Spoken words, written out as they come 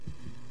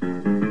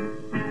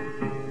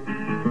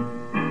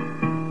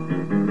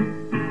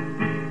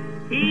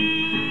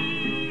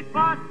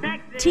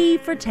T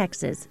for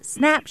Texas,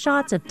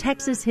 snapshots of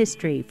Texas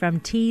history from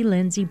T.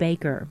 Lindsay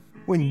Baker.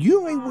 When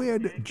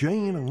newlywed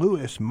Jane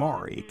Lewis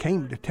Maury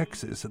came to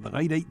Texas in the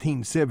late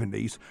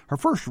 1870s, her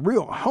first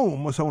real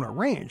home was on a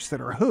ranch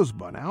that her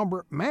husband,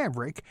 Albert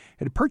Maverick,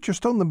 had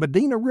purchased on the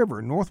Medina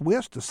River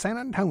northwest of San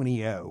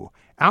Antonio.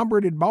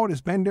 Albert had bought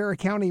his Bandera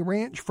County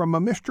ranch from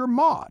a Mr.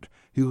 Mott,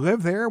 who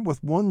lived there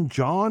with one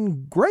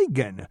John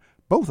Gregan,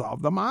 both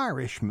of them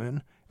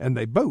Irishmen, and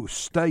they both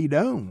stayed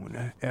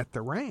on at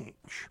the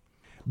ranch.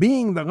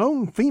 Being the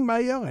lone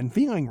female and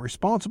feeling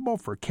responsible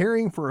for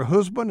caring for her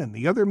husband and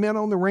the other men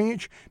on the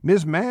ranch,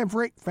 Ms.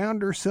 Maverick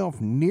found herself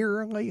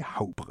nearly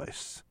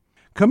hopeless.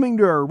 Coming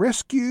to her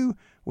rescue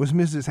was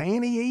Mrs.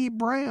 Annie E.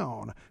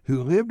 Brown,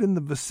 who lived in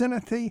the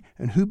vicinity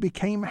and who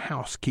became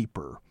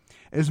housekeeper.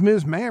 As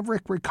Ms.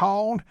 Maverick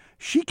recalled,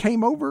 she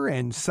came over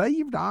and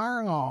saved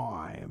our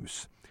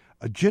lives.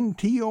 A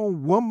genteel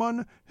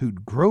woman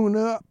who'd grown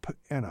up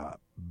in a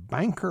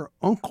banker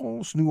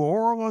uncle's New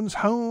Orleans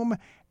home,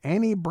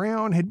 Annie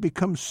Brown had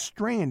become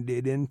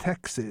stranded in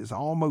Texas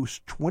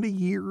almost 20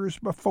 years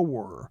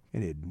before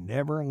and had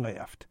never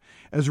left.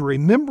 As a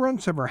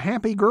remembrance of her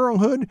happy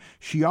girlhood,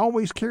 she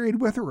always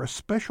carried with her a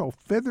special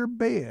feather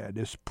bed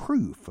as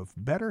proof of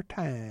better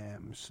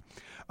times.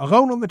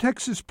 Alone on the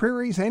Texas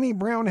prairies, Annie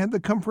Brown had the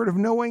comfort of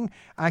knowing,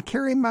 I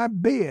carry my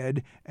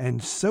bed,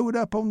 and sewed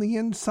up on the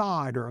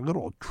inside are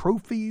little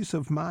trophies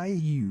of my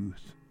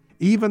youth.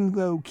 Even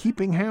though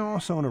keeping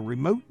house on a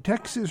remote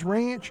Texas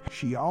ranch,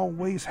 she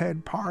always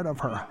had part of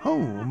her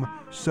home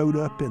sewed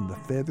up in the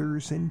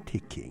feathers and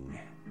ticking.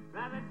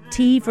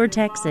 T for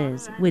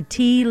Texas with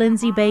T.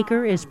 Lindsay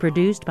Baker is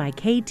produced by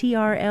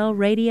KTRL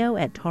Radio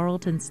at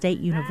Tarleton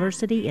State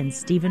University in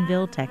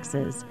Stephenville,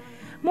 Texas.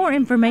 More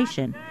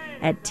information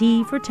at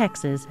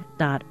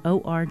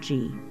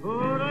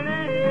tfortexas.org.